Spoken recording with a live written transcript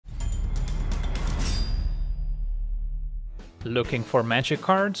Looking for magic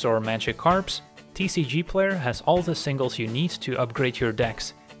cards or magic carps? TCG Player has all the singles you need to upgrade your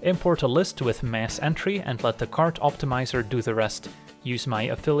decks. Import a list with mass entry and let the card optimizer do the rest. Use my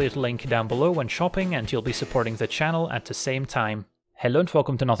affiliate link down below when shopping and you'll be supporting the channel at the same time. Hello and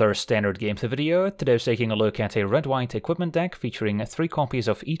welcome to another Standard Games video. Today I was taking a look at a red-white equipment deck featuring 3 copies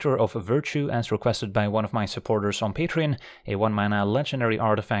of Eater of Virtue as requested by one of my supporters on Patreon. A 1-mana legendary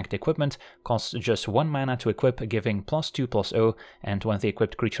artifact equipment costs just 1 mana to equip, giving +2/+0, and when the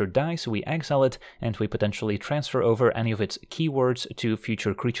equipped creature dies we exile it and we potentially transfer over any of its keywords to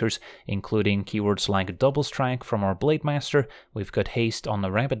future creatures, including keywords like Double Strike from our Blade Master, we've got Haste on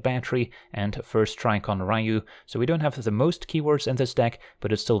the Rabbit Battery, and First Strike on Ryu, so we don't have the most keywords in this deck,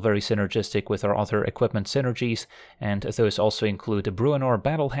 but it's still very synergistic with our other equipment synergies, and those also include the Bruenor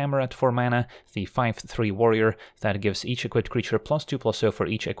Battlehammer at 4 mana, the 5/3 warrior that gives each equipped creature +2/+0 for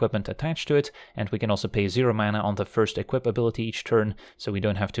each equipment attached to it, and we can also pay 0 mana on the first equip ability each turn, so we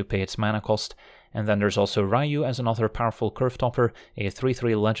don't have to pay its mana cost. And then there's also Ryu as another powerful curve topper, a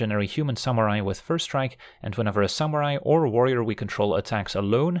 3/3 legendary human samurai with First Strike, and whenever a samurai or warrior we control attacks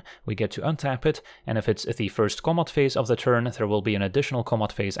alone, we get to untap it, and if it's the first combat phase of the turn, there will be an additional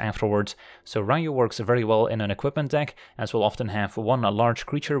combat phase afterwards. So Ryu works very well in an equipment deck, as we'll often have one large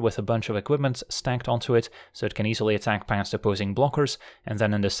creature with a bunch of equipment stacked onto it, so it can easily attack past opposing blockers, and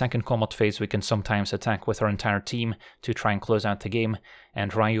then in the second combat phase we can sometimes attack with our entire team to try and close out the game.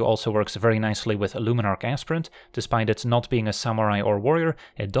 And Ryu also works very nicely with Luminarch Aspirant. Despite it not being a samurai or warrior,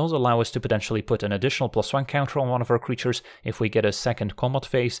 it does allow us to potentially put an additional +1 counter on one of our creatures if we get a second combat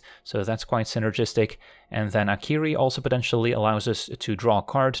phase, so that's quite synergistic. And then Akiri also potentially allows us to draw a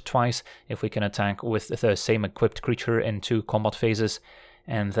card twice if we can attack with the same equipped creature in 2 combat phases.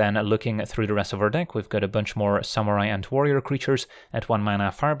 And then looking through the rest of our deck, we've got a bunch more samurai and warrior creatures. At 1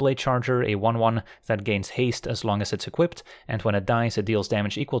 mana, Fireblade Charger, a 1/1 that gains haste as long as it's equipped, and when it dies it deals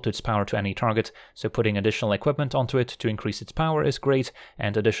damage equal to its power to any target, so putting additional equipment onto it to increase its power is great,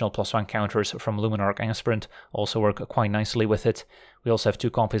 and additional +1 counters from Luminarch Aspirant also work quite nicely with it. We also have 2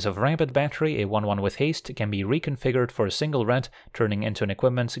 copies of Rabbit Battery, a 1/1 with haste, can be reconfigured for a single red, turning into an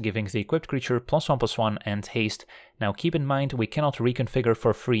equipment, giving the equipped creature +1/+1 and haste. Now keep in mind we cannot reconfigure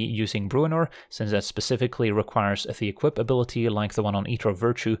for free using Bruenor, since that specifically requires the equip ability like the one on Eater of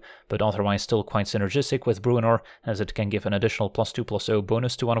Virtue, but otherwise still quite synergistic with Bruenor, as it can give an additional +2/+0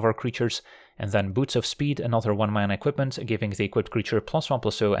 bonus to one of our creatures. And then Boots of Speed, another 1 mana equipment, giving the equipped creature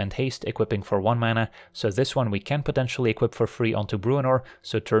 +1/+0 and haste, equipping for 1 mana, so this one we can potentially equip for free onto Bruenor,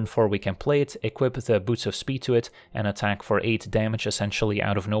 so turn 4 we can play it, equip the Boots of Speed to it, and attack for 8 damage essentially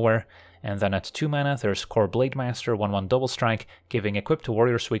out of nowhere. And then at 2 mana there's Core Blade Master, 1/1 Double Strike, giving equipped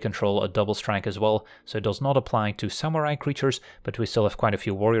warriors we control a Double Strike as well, so it does not apply to samurai creatures, but we still have quite a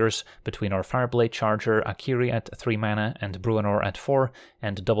few warriors between our Fireblade Charger, Akiri at 3 mana, and Bruenor at 4,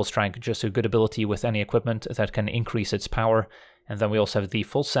 and Double Strike just a good ability with any equipment that can increase its power. And then we also have the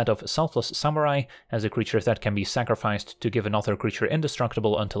full set of Selfless Samurai as a creature that can be sacrificed to give another creature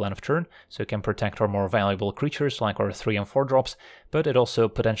indestructible until end of turn, so it can protect our more valuable creatures like our 3 and 4 drops, but it also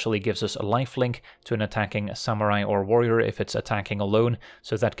potentially gives us a lifelink to an attacking samurai or warrior if it's attacking alone,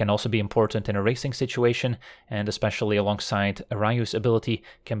 so that can also be important in a racing situation, and especially alongside Ryu's ability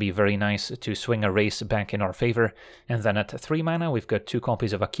can be very nice to swing a race back in our favor. And then at 3 mana we've got 2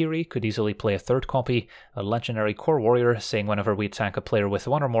 copies of Akiri, could easily play a 3rd copy, a legendary core warrior, saying whenever we attack a player with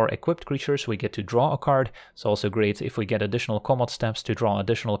 1 or more equipped creatures we get to draw a card. It's also great if we get additional combat steps to draw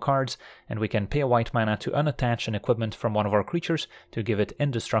additional cards, and we can pay a white mana to unattach an equipment from one of our creatures to give it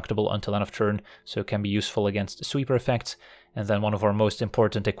indestructible until end of turn, so it can be useful against sweeper effects. And then one of our most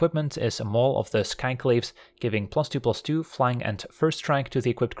important equipment is Maul of the Skyclaves, giving +2/+2, flying and First Strike to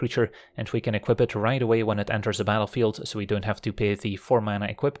the equipped creature, and we can equip it right away when it enters the battlefield, so we don't have to pay the 4 mana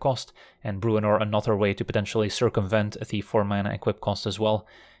equip cost, and Bruenor another way to potentially circumvent the 4 mana equip cost as well.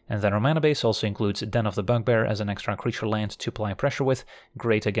 And then our mana base also includes Den of the Bugbear as an extra creature land to apply pressure with,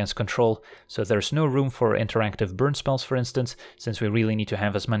 great against control, so there's no room for interactive burn spells for instance, since we really need to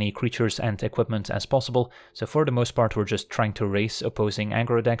have as many creatures and equipment as possible, so for the most part we're just trying to race opposing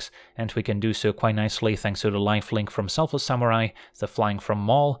aggro decks, and we can do so quite nicely thanks to the lifelink from Selfless Samurai, the flying from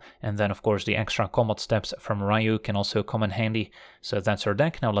Maul, and then of course the extra combat steps from Ryu can also come in handy. So that's our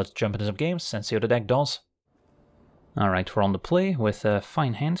deck. Now let's jump into some games and see how the deck does. Alright, we're on the play with a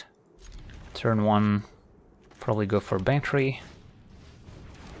fine hand. Turn 1, probably go for Battery.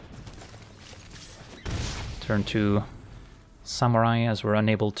 Turn 2, Samurai, as we're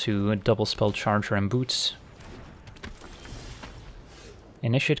unable to double spell Charger and Boots.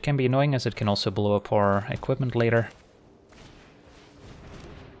 Initiate can be annoying as it can also blow up our equipment later.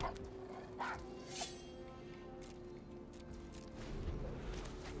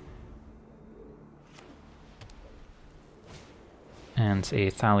 And a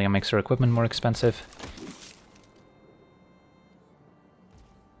Thalia makes her equipment more expensive.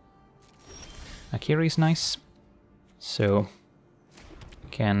 Akiri's nice. So,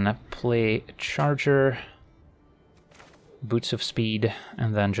 can play Charger, Boots of Speed,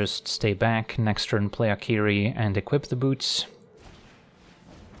 and then just stay back. Next turn play Akiri and equip the boots.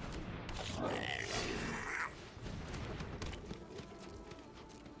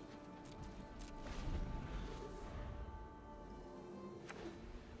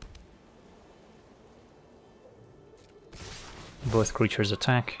 Both creatures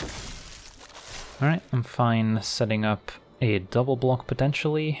attack. Alright, I'm fine setting up a double block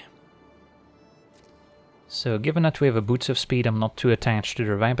potentially. So given that we have a Boots of Speed, I'm not too attached to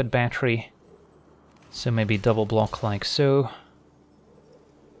the Rabbit Battery. So maybe double block like so.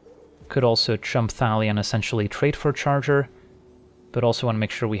 Could also chump Thalia and essentially trade for Charger, but also want to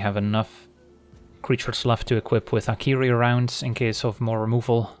make sure we have enough creatures left to equip with Akiri around in case of more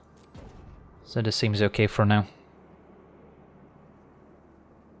removal. So this seems okay for now.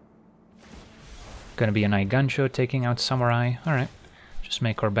 Gonna be an Aigancho taking out Samurai. Alright, just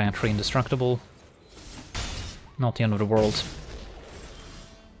make our battery indestructible. Not the end of the world.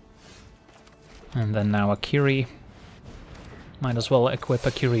 And then now Akiri. Might as well equip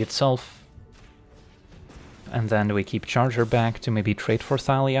Akiri itself. And then we keep Charger back to maybe trade for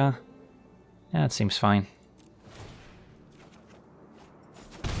Thalia. Yeah, it seems fine.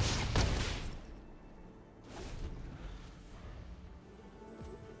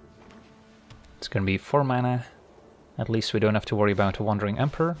 It's gonna be 4 mana. At least we don't have to worry about a Wandering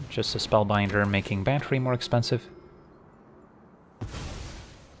Emperor, just a Spellbinder making battery more expensive.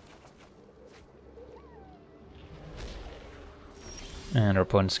 And our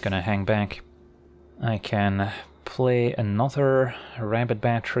opponent's gonna hang back. I can play another Rabbit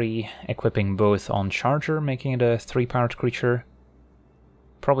Battery, equipping both on Charger, making it a 3-powered creature.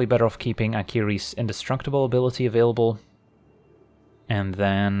 Probably better off keeping Akiri's Indestructible ability available. And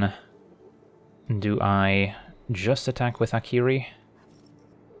then do I just attack with Akiri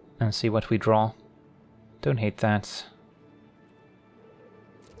and see what we draw? Don't hate that.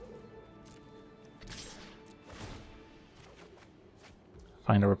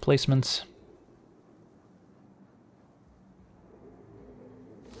 Find a replacement.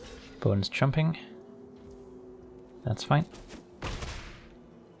 Opponent's jumping. That's fine.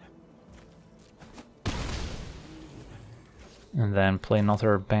 And then play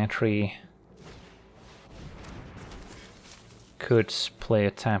another battery. Could play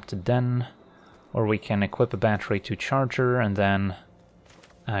a tapped Den, or we can equip a battery to Charger and then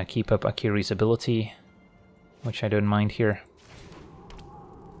keep up Akiri's ability, which I don't mind here.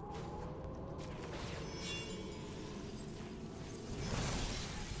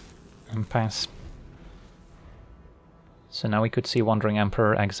 And pass. So now we could see Wandering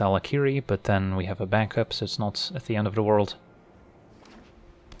Emperor exile Akiri, but then we have a backup, so it's not at the end of the world.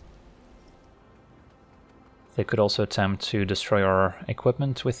 They could also attempt to destroy our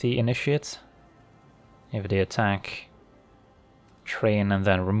equipment with the Initiate. If they attack, train and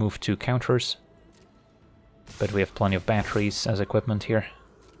then remove 2 counters. But we have plenty of batteries as equipment here.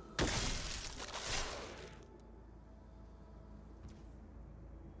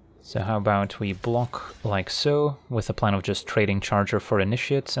 So how about we block like so, with the plan of just trading Charger for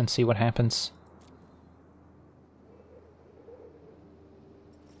Initiates and see what happens.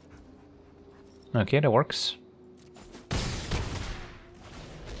 Okay, that works.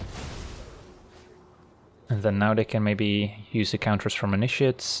 And then now they can maybe use the counters from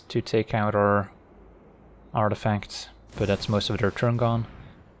Initiates to take out our artifact, but that's most of their turn gone.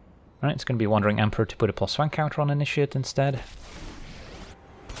 Alright, it's going to be Wandering Emperor to put a +1 counter on Initiate instead.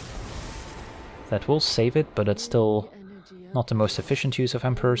 That will save it, but it's still not the most efficient use of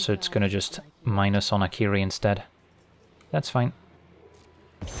Emperor, so it's going to just minus on Akiri instead. That's fine.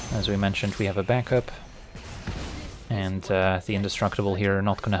 As we mentioned, we have a backup, and the Indestructible here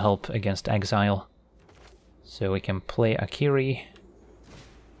not going to help against Exile. So we can play Akiri,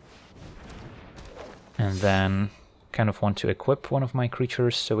 and then kind of want to equip one of my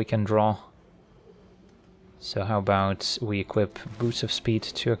creatures so we can draw. So how about we equip Boots of Speed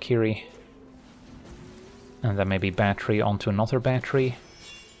to Akiri, and then maybe battery onto another battery.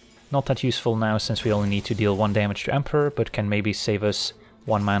 Not that useful now since we only need to deal 1 damage to Emperor, but can maybe save us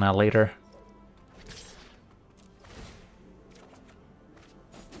 1 mana later.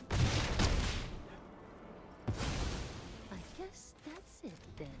 I guess that's it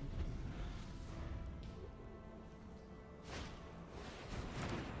then.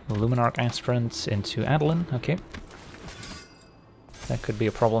 Luminarch Aspirant into Adeline, okay. That could be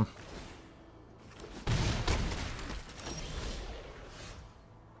a problem.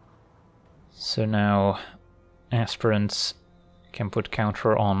 So now Aspirants can put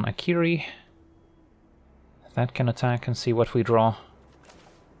counter on Akiri. That can attack and see what we draw.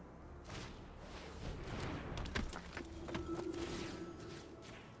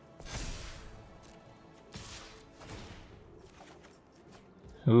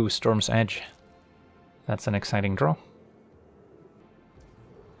 Ooh, Storm's Edge. That's an exciting draw.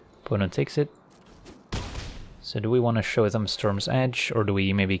 Opponent takes it. So do we want to show them Storm's Edge, or do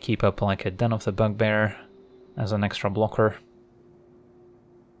we maybe keep up like a Den of the Bugbear as an extra blocker?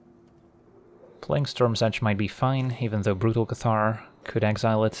 Playing Storm's Edge might be fine, even though Brutal Cathar could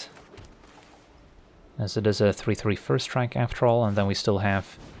exile it, as it is a 3/3 first strike after all, and then we still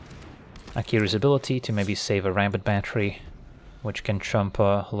have Akiri's ability to maybe save a Rabbit Battery, which can chump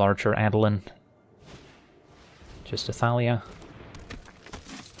a larger Adeline. Just a Thalia.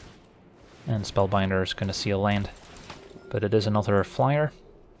 And Spellbinder is going to see a land, but it is another flyer.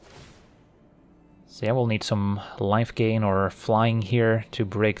 So yeah, we'll need some life gain or flying here to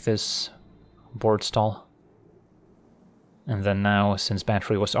break this board stall. And then now, since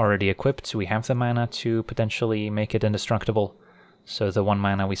Battery was already equipped, we have the mana to potentially make it indestructible. So the 1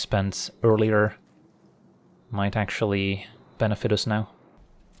 mana we spent earlier might actually benefit us now.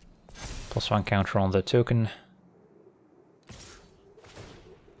 +1 counter on the token.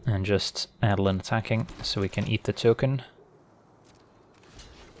 And just Adeline attacking, so we can eat the token.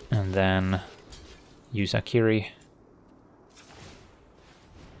 And then use Akiri.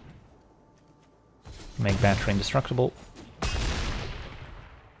 Make Battery indestructible.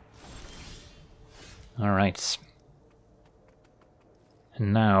 Alright.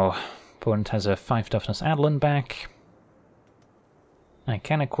 And now, opponent has a 5 toughness Adeline back. I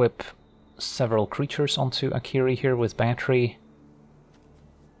can equip several creatures onto Akiri here with Battery.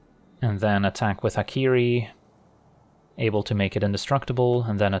 And then attack with Akiri, able to make it indestructible,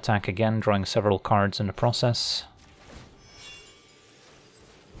 and then attack again, drawing several cards in the process.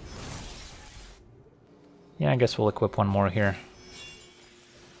 Yeah, I guess we'll equip one more here.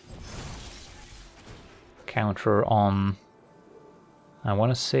 Counter on, I want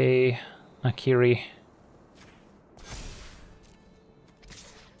to say, Akiri.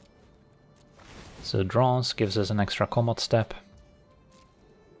 So draws, gives us an extra combat step.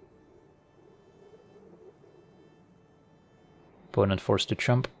 Opponent forced to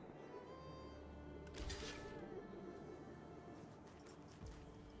chump.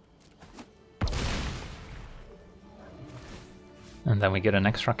 And then we get an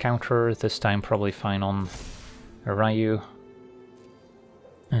extra counter, this time probably fine on Ryu.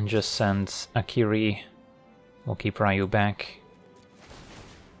 And just send Akiri. We'll keep Ryu back.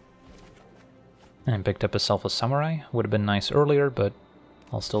 And picked up a Selfless Samurai. Would have been nice earlier, but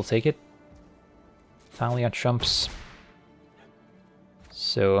I'll still take it. Thalia chumps.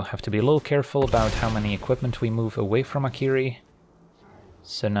 So have to be a little careful about how many equipment we move away from Akiri.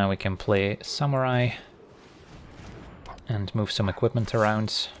 So now we can play Samurai and move some equipment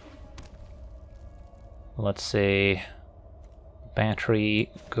around. Let's say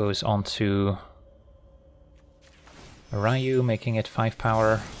Battery goes onto Ryu, making it 5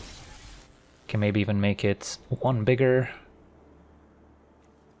 power. Can maybe even make it 1 bigger.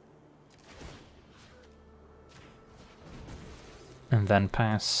 And then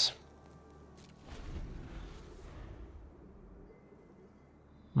pass.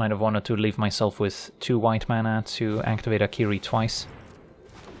 Might have wanted to leave myself with 2 white mana to activate Akiri twice.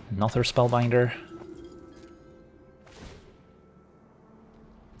 Another Spellbinder.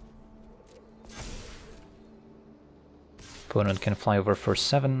 Opponent can fly over for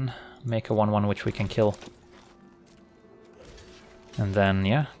 7, make a 1/1 which we can kill. And then,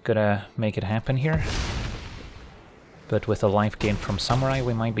 yeah, gotta make it happen here. But with a life gain from Samurai,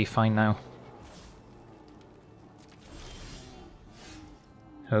 we might be fine now.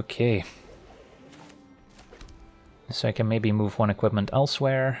 Okay. So I can maybe move 1 equipment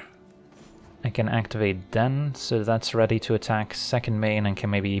elsewhere. I can activate Den, so that's ready to attack second main and can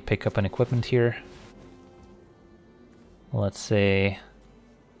maybe pick up an equipment here. Let's say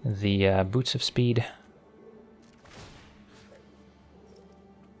the Boots of Speed.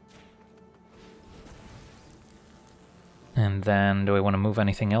 And then, do I want to move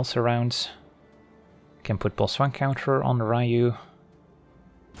anything else around? Can put +1 counter on Ryu.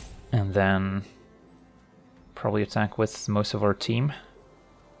 And then probably attack with most of our team.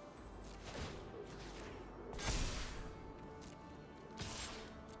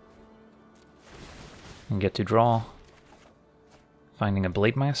 And get to draw. Finding a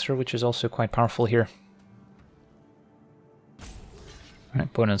Blade Master, which is also quite powerful here. Alright,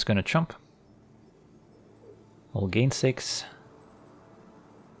 opponent's gonna chump. We'll gain 6.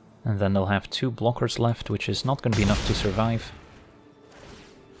 And then they'll have 2 blockers left, which is not going to be enough to survive.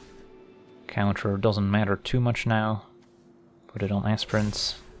 Counter doesn't matter too much now. Put it on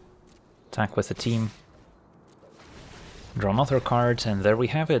aspirants. Attack with the team. Draw another card, and there we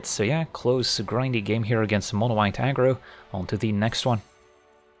have it. So yeah, close, grindy game here against mono-white aggro. On to the next one.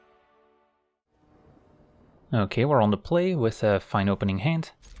 Okay, we're on the play with a fine opening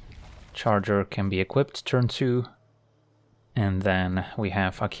hand. Charger can be equipped turn 2. And then we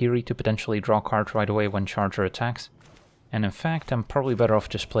have Akiri to potentially draw a card right away when Charger attacks. And in fact, I'm probably better off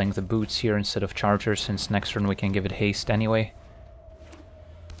just playing the boots here instead of Charger, since next turn we can give it haste anyway.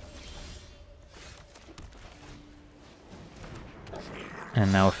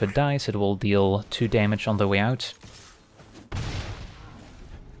 And now if it dies, it will deal 2 damage on the way out.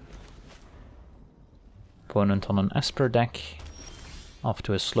 Opponent on an Esper deck. Off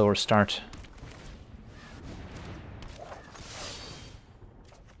to a slower start.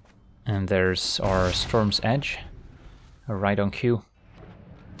 And there's our Storm's Edge, right on cue.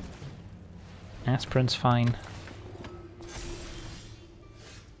 Aspirant's fine.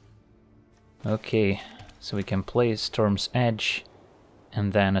 Okay, so we can play Storm's Edge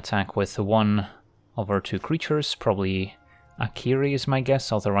and then attack with one of our 2 creatures. Probably Akiri is my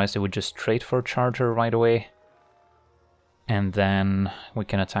guess, otherwise they would just trade for Charger right away. And then we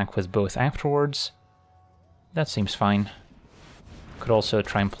can attack with both afterwards. That seems fine. Could also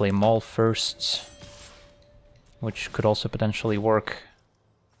try and play Maul first, which could also potentially work.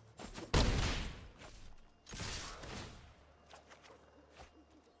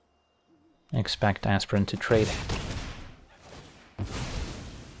 Expect Aspirant to trade.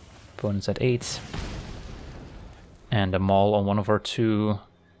 Opponent's at 8. And a Maul on one of our 2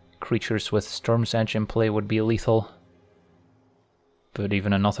 creatures with Storm's Edge in play would be lethal. But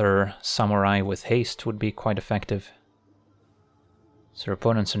even another Samurai with haste would be quite effective. So our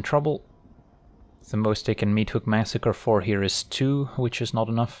opponent's in trouble. The most they can Meathook Massacre for here is 2, which is not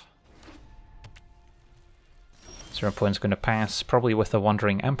enough. So our opponent's going to pass, probably with a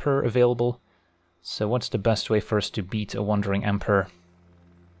Wandering Emperor available. So what's the best way for us to beat a Wandering Emperor?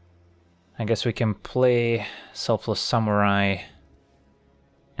 I guess we can play Selfless Samurai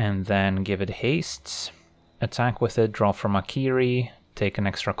and then give it haste. Attack with it, draw from Akiri, take an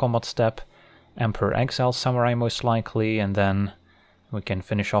extra combat step. Emperor exile Samurai most likely, and then we can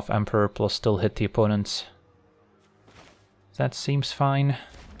finish off Emperor plus still hit the opponents. That seems fine.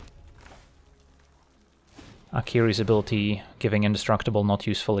 Akiri's ability, giving Indestructible, not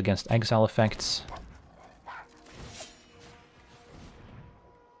useful against exile effects.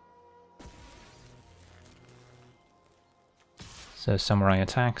 So Samurai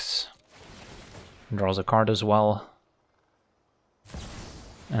attacks. Draws a card as well.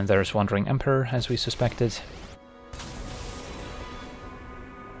 And there's Wandering Emperor, as we suspected.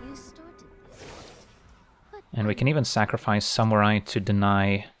 And we can even sacrifice Samurai to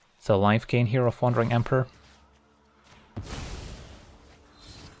deny the life gain here of Wandering Emperor.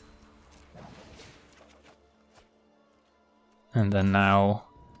 And then now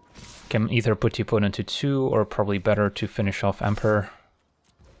can either put the opponent to 2, or probably better to finish off Emperor.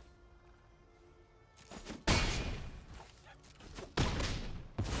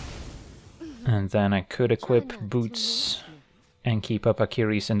 And then I could equip Boots and keep up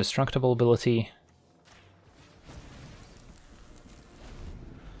Akiri's Indestructible ability.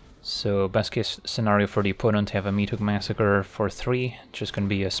 So best case scenario for the opponent, have a Meathook Massacre for 3, just going to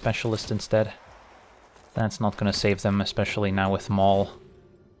be a Specialist instead. That's not going to save them, especially now with Maul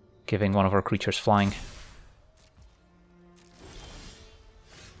giving one of our creatures flying.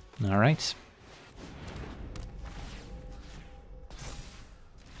 Alright.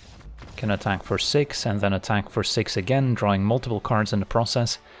 Can attack for 6 and then attack for 6 again, drawing multiple cards in the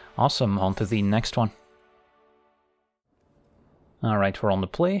process. Awesome, on to the next one. Alright, we're on the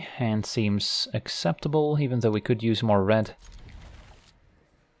play. Hand seems acceptable, even though we could use more red.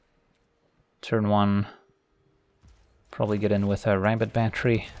 Turn 1. Probably get in with a Rabbit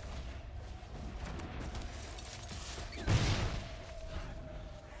Battery.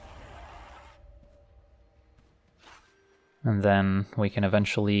 And then we can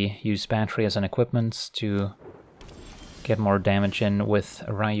eventually use Battery as an equipment to get more damage in with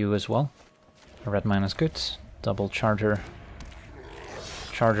Ryu as well. Red mana is good. Double Charger.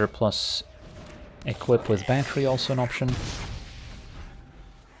 Charger plus Equip with Battery also an option.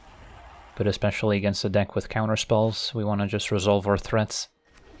 But especially against a deck with counterspells, we want to just resolve our threats.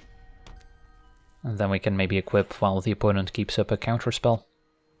 And then we can maybe equip while the opponent keeps up a counterspell.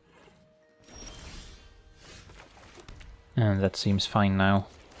 And that seems fine now.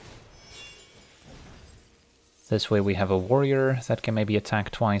 This way we have a warrior that can maybe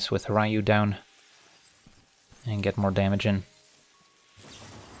attack twice with Ryu down and get more damage in.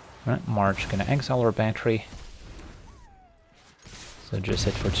 Right, March gonna exile our battery. So just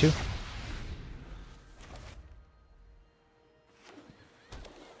hit for 2.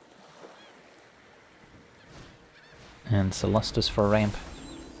 And Celestus for ramp.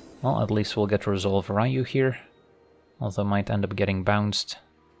 Well, at least we'll get to resolve Ryu here, although might end up getting bounced.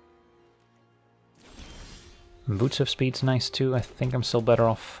 Boots of Speed's nice too. I think I'm still better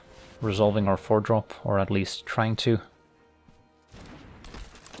off resolving our 4-drop, or at least trying to.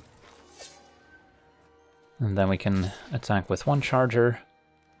 And then we can attack with 1 charger,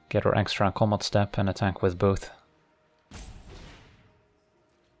 get our extra combat step, and attack with both.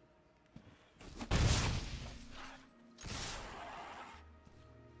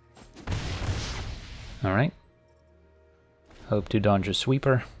 Alright. Hope to dodge a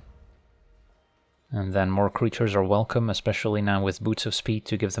sweeper. And then more creatures are welcome, especially now with Boots of Speed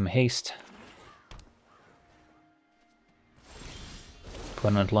to give them haste.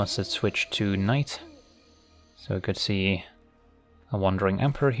 Opponent lets it switch to Knight. So we could see a Wandering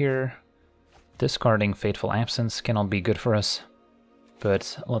Emperor here. Discarding Fateful Absence cannot be good for us.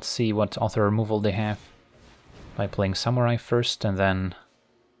 But let's see what auto removal they have. By playing Samurai first, and then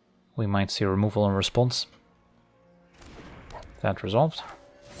we might see removal in response. That resolved.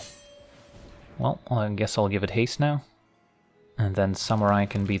 Well, I guess I'll give it haste now. And then Samurai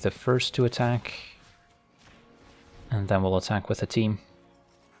can be the first to attack. And then we'll attack with a team.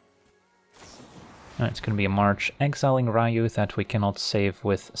 It's going to be a March exiling Ryu that we cannot save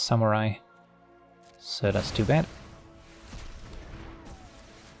with Samurai. So that's too bad.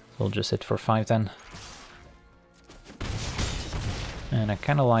 We'll just hit for 5 then. And I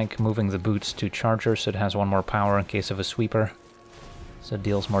kind of like moving the boots to charger so it has 1 more power in case of a sweeper. So it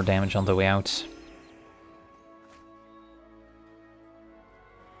deals more damage on the way out.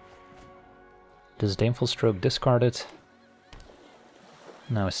 Disdainful Stroke discarded.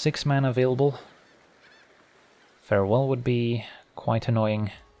 Now 6 mana available. Farewell would be quite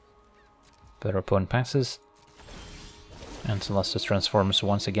annoying. But our opponent passes. And Celestus transforms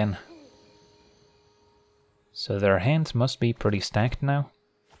once again. So their hand must be pretty stacked now.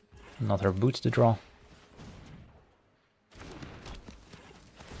 Another boots to draw.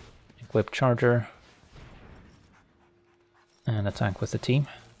 Equip charger. And attack with the team.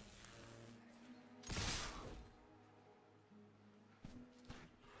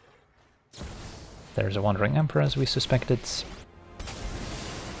 There's a Wandering Emperor as we suspected.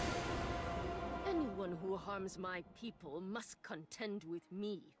 Anyone who harms my people must contend with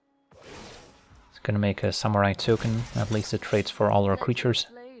me. It's gonna make a Samurai token, at least it trades for all our creatures.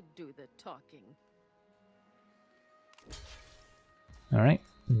 Do the talking. Alright,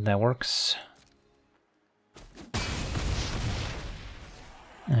 that works.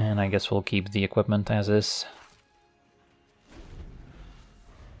 And I guess we'll keep the equipment as is.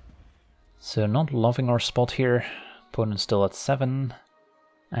 So not loving our spot here. Opponent still at 7.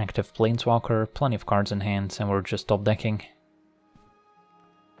 Active Planeswalker, plenty of cards in hand, and we're just top decking.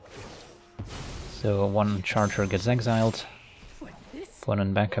 So 1 charger gets exiled.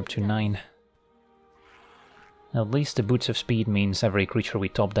 Opponent back up to 9. At least the Boots of Speed means every creature we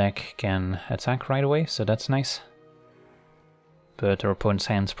top deck can attack right away, so that's nice. But our opponent's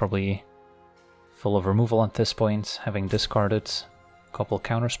hand's probably full of removal at this point, having discarded a couple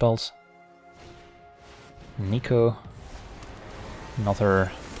counterspells. Nico, another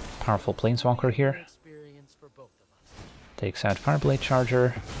powerful Planeswalker here. Takes out Fireblade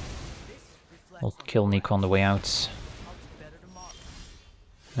Charger. We'll kill Nico on the way out.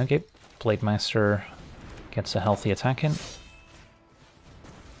 Okay, Blade Master gets a healthy attack in.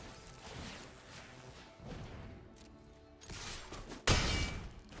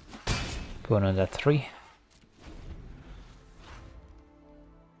 Opponent at 3.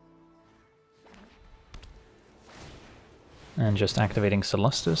 And just activating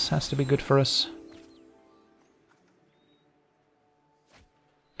Celestus has to be good for us.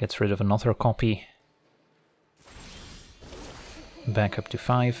 Gets rid of another copy. Back up to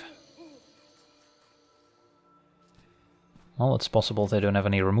 5. Well, it's possible they don't have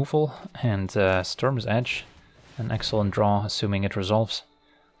any removal, and Storm's Edge, an excellent draw, assuming it resolves.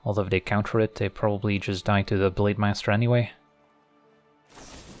 Although if they counter it, they probably just die to the Blade Master anyway.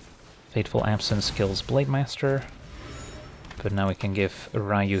 Fateful Absence kills Blade Master, but now we can give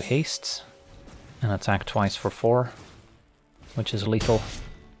Ryu haste and attack twice for 4, which is lethal.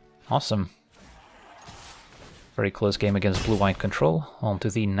 Awesome. Very close game against blue-white control. On to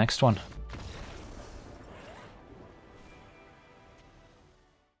the next one.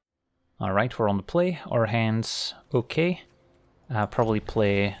 Alright, we're on the play. Our hand's okay. Probably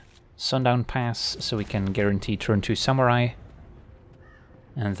play Sundown Pass so we can guarantee turn 2 Samurai.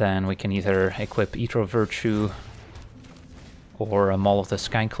 And then we can either equip Ether of Virtue or Maul of the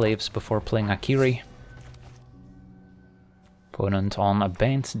Skyclaves before playing Akiri. Opponent on a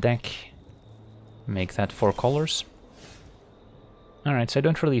banned deck. Make that 4 colors. Alright, so I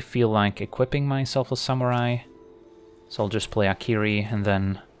don't really feel like equipping myself a Samurai. So I'll just play Akiri and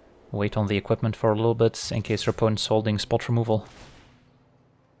then wait on the equipment for a little bit in case your opponent's holding spot removal.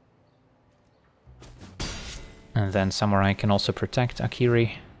 And then Samurai can also protect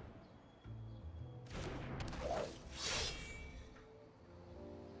Akiri.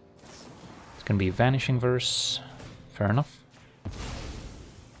 It's gonna be Vanishing Verse. Fair enough.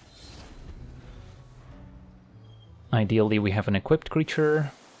 Ideally we have an equipped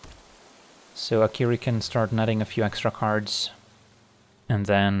creature, so Akiri can start netting a few extra cards. And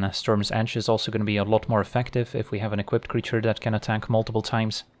then Storm's Edge is also going to be a lot more effective if we have an equipped creature that can attack multiple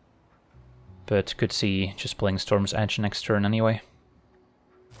times. But could see just playing Storm's Edge next turn anyway.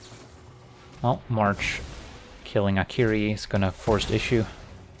 Well, March killing Akiri is going to force the issue.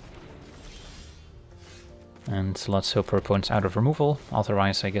 And let's hope our opponent's out of removal,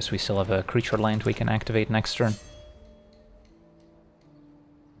 otherwise I guess we still have a creature land we can activate next turn.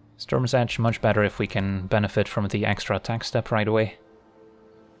 Storm's Edge much better if we can benefit from the extra attack step right away.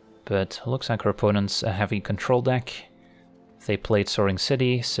 But looks like our opponent's a heavy control deck. They played Soaring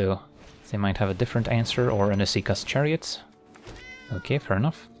City, so they might have a different answer, or an Isika's Chariot. Okay, fair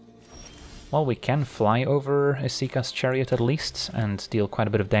enough. Well, we can fly over Isika's Chariot at least, and deal quite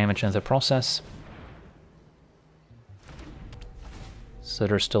a bit of damage in the process. So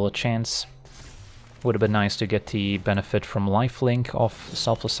there's still a chance. Would have been nice to get the benefit from lifelink off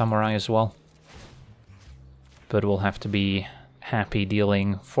Selfless Samurai as well. But we'll have to be happy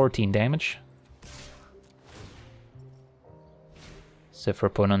dealing 14 damage. So if our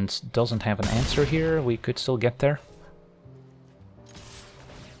opponent doesn't have an answer here, we could still get there.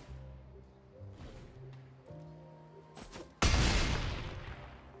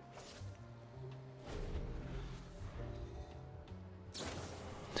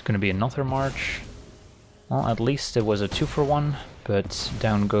 It's going to be another March. Well, at least it was a 2-for-1, but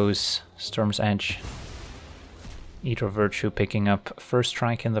down goes Storm's Edge. Ether of Virtue picking up first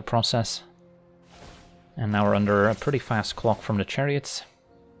strike in the process. And now we're under a pretty fast clock from the Chariots.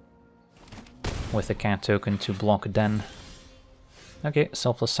 With the cat token to block Den. Okay,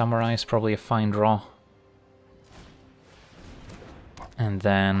 Selfless Samurai is probably a fine draw. And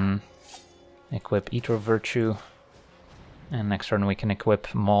then equip Ether of Virtue. And next turn we can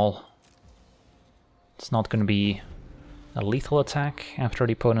equip Maul. It's not going to be a lethal attack after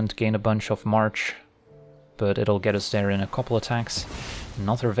the opponent gained a bunch of March. But it'll get us there in a couple attacks.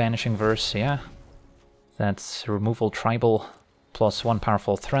 Another Vanishing Verse, yeah. That's removal tribal, plus 1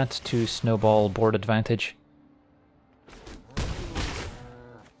 powerful threat to snowball board advantage.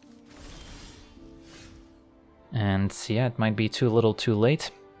 And yeah, it might be too little too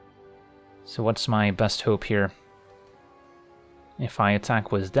late. So what's my best hope here? If I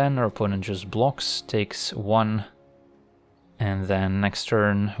attack with Den, our opponent just blocks, takes 1. And then next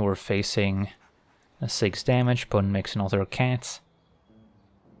turn we're facing a 6 damage, opponent makes another cat.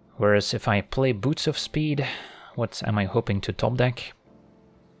 Whereas if I play Boots of Speed, what am I hoping to top deck?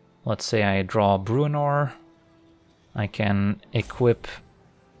 Let's say I draw Bruenor. I can equip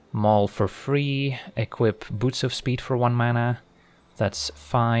Maul for free, equip Boots of Speed for 1 mana. That's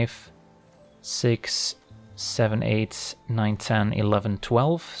 5, 6, 7, 8, 9, 10, 11,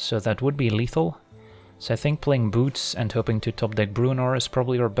 12. So that would be lethal. So I think playing Boots and hoping to top deck Bruenor is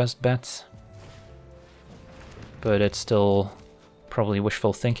probably our best bet. But it's still probably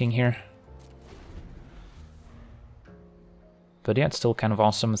wishful thinking here. But yeah, it's still kind of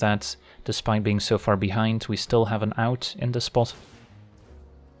awesome that despite being so far behind, we still have an out in the spot.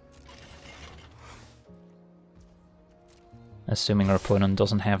 Assuming our opponent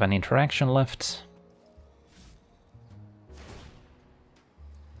doesn't have any interaction left.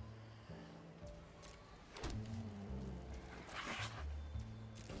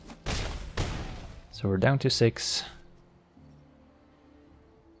 So we're down to 6.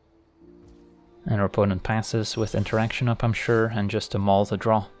 And our opponent passes with interaction up, I'm sure, and just a Maul to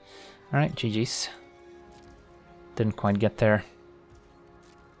draw. Alright, GG's. Didn't quite get there.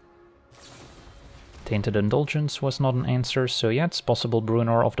 Tainted Indulgence was not an answer, so yeah, it's possible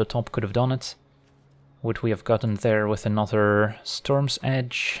Bruenor off the top could have done it. Would we have gotten there with another Storm's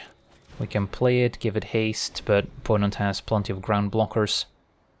Edge? We can play it, give it haste, but opponent has plenty of ground blockers.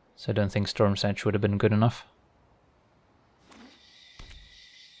 So I don't think Storm's Edge would have been good enough.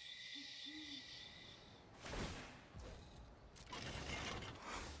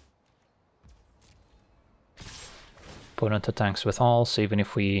 Opponent attacks with all, so even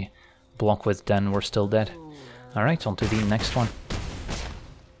if we block with Den, we're still dead. Alright, on to the next one.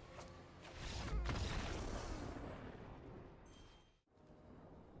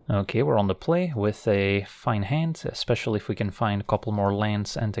 Okay, we're on the play with a fine hand, especially if we can find a couple more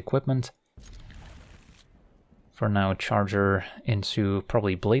lands and equipment. For now, Charger into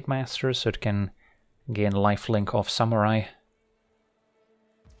probably Blade Master, so it can gain lifelink off Samurai.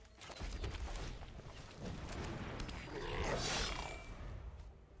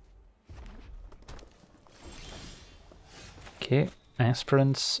 Okay,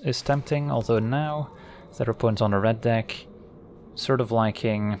 Aspirant is tempting, although now their opponent's on a red deck, sort of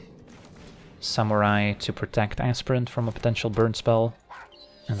liking Samurai to protect Aspirant from a potential burn spell,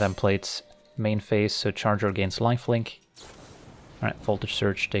 and then played main phase, so Charger gains lifelink. Alright, Voltage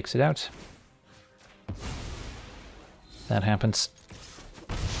Surge takes it out. That happens.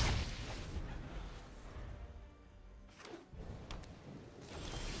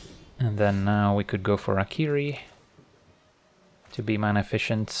 And then now we could go for Akiri to be mana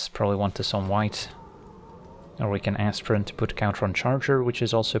efficient, probably want this on white. Or we can Aspirant to put counter on Charger, which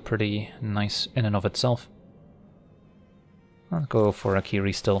is also pretty nice in and of itself. I'll go for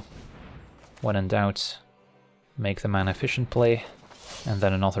Akiri still. When in doubt, make the mana efficient play, and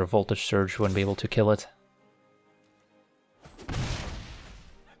then another Voltage Surge wouldn't be able to kill it.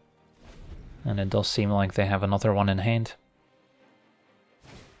 And it does seem like they have another one in hand.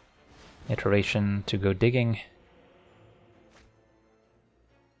 Iteration to go digging.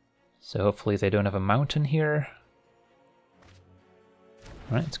 So hopefully they don't have a mountain here.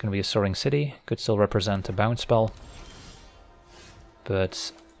 Alright, it's going to be a Soaring City. Could still represent a bounce spell.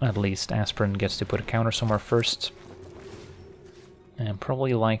 But at least Aspirant gets to put a counter somewhere first. And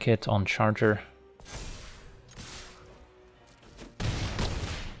probably like it on Charger.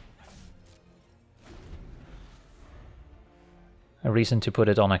 A reason to put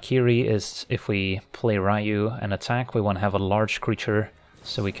it on Akiri is if we play Ryu and attack, we want to have a large creature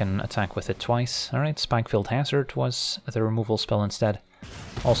so we can attack with it twice. Alright, Spikefield Hazard was the removal spell instead.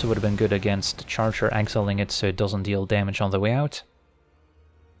 Also would have been good against Charger, exiling it so it doesn't deal damage on the way out.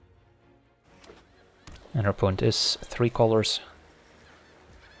 And our opponent is 3 colors.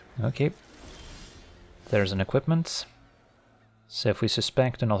 Okay. There's an equipment. So if we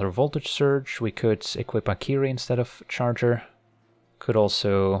suspect another Voltage Surge, we could equip Akiri instead of Charger. Could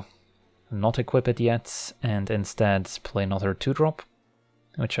also not equip it yet and instead play another 2-drop,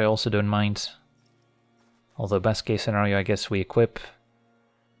 which I also don't mind. Although best case scenario, I guess we equip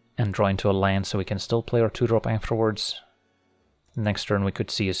and draw into a land so we can still play our 2-drop afterwards. Next turn we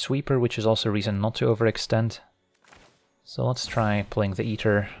could see a Sweeper, which is also a reason not to overextend. So let's try playing the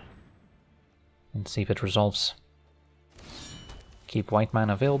Eater and see if it resolves. Keep white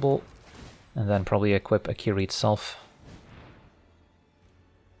mana available, and then probably equip Akiri itself.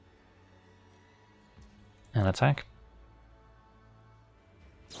 And attack.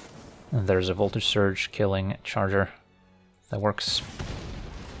 And there's a Voltage Surge killing Charger. That works.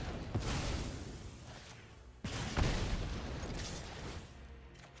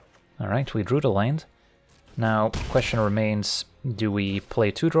 Alright, we drew the land. Now, question remains, do we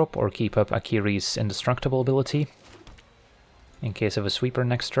play 2-drop or keep up Akiri's indestructible ability? In case of a Sweeper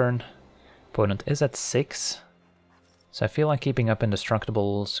next turn. Opponent is at 6. So I feel like keeping up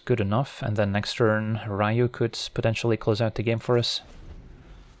indestructible is good enough, and then next turn Ryu could potentially close out the game for us.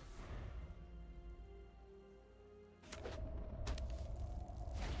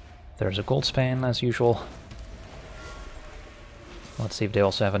 There's a Goldspan as usual. Let's see if they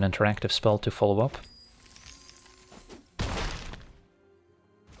also have an interactive spell to follow up.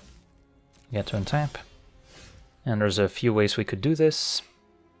 Get to untap. And there's a few ways we could do this.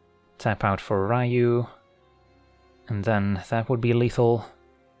 Tap out for Ryu. And then that would be lethal.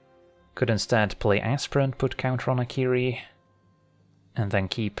 Could instead play Aspirant, put counter on Akiri, and then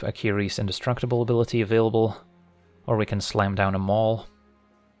keep Akiri's indestructible ability available. Or we can slam down a Maul.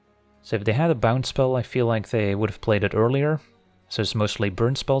 So if they had a bounce spell, I feel like they would have played it earlier. So it's mostly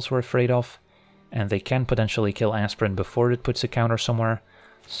burn spells we're afraid of, and they can potentially kill Aspirant before it puts a counter somewhere.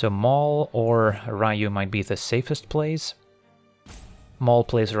 So Maul or Ryu might be the safest plays. Maul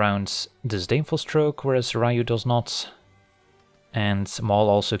plays around Disdainful Stroke, whereas Ryu does not. And Maul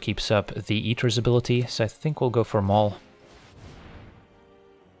also keeps up the Eater's ability, so I think we'll go for Maul.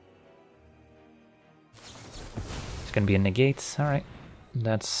 It's gonna be a negate, alright.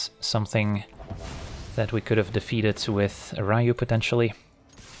 That's something that we could have defeated with Ryu potentially.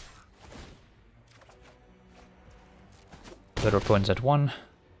 But our opponent's at 1.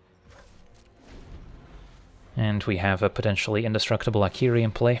 And we have a potentially indestructible Akiri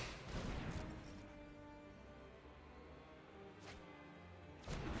in play.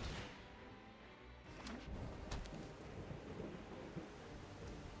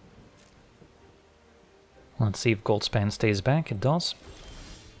 Let's see if Goldspan stays back. It does.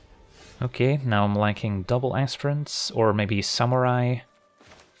 Okay, now I'm lacking double aspirants, or maybe Samurai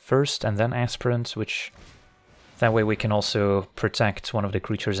first and then aspirant, which that way we can also protect one of the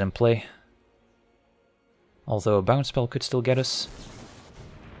creatures in play. Although a bounce spell could still get us.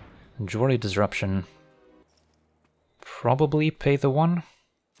 Jewelry Disruption. Probably pay the 1.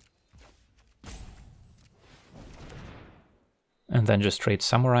 And then just trade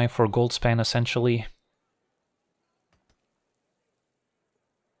Samurai for Goldspan essentially.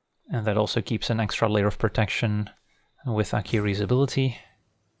 And that also keeps an extra layer of protection with Akiri's ability.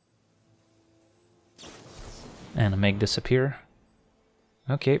 And make disappear.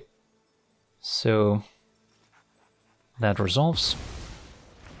 Okay. So that resolves.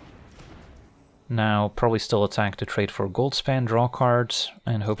 Now probably still attack to trade for Goldspan, draw cards,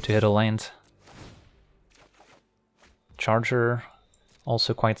 and hope to hit a land. Charger,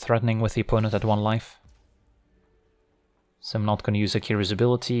 also quite threatening with the opponent at 1 life. So I'm not going to use Akiri's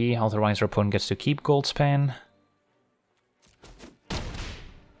ability, otherwise our opponent gets to keep Goldspan.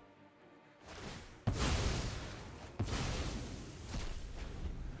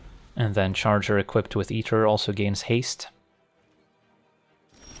 And then Charger equipped with Ether also gains haste.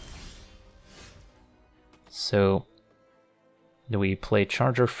 So do we play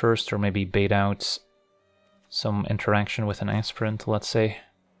Charger first or maybe bait out some interaction with an aspirant, let's say?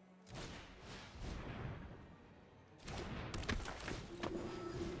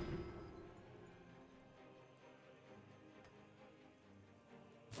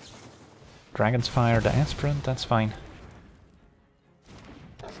 Dragon's Fire, the aspirant, that's fine.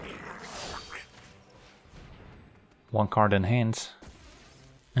 One card in hand,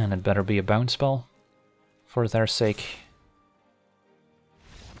 and it better be a bounce spell for their sake.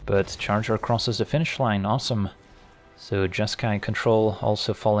 But Charger crosses the finish line, awesome. So Jeskai Control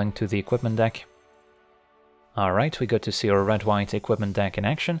also falling to the equipment deck. Alright, we got to see our red-white equipment deck in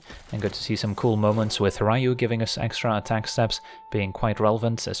action, and got to see some cool moments with Ryu giving us extra attack steps, being quite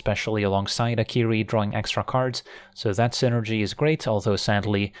relevant, especially alongside Akiri drawing extra cards, so that synergy is great, although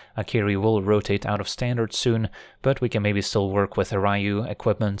sadly Akiri will rotate out of standard soon, but we can maybe still work with Ryu,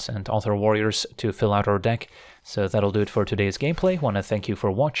 equipment, and other warriors to fill out our deck. So that'll do it for today's gameplay. Want to thank you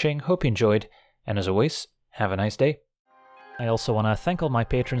for watching, hope you enjoyed, and as always, have a nice day. I also want to thank all my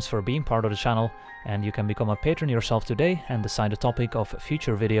patrons for being part of the channel, and you can become a patron yourself today and decide the topic of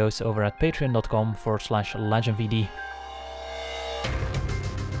future videos over at patreon.com/LegenVD.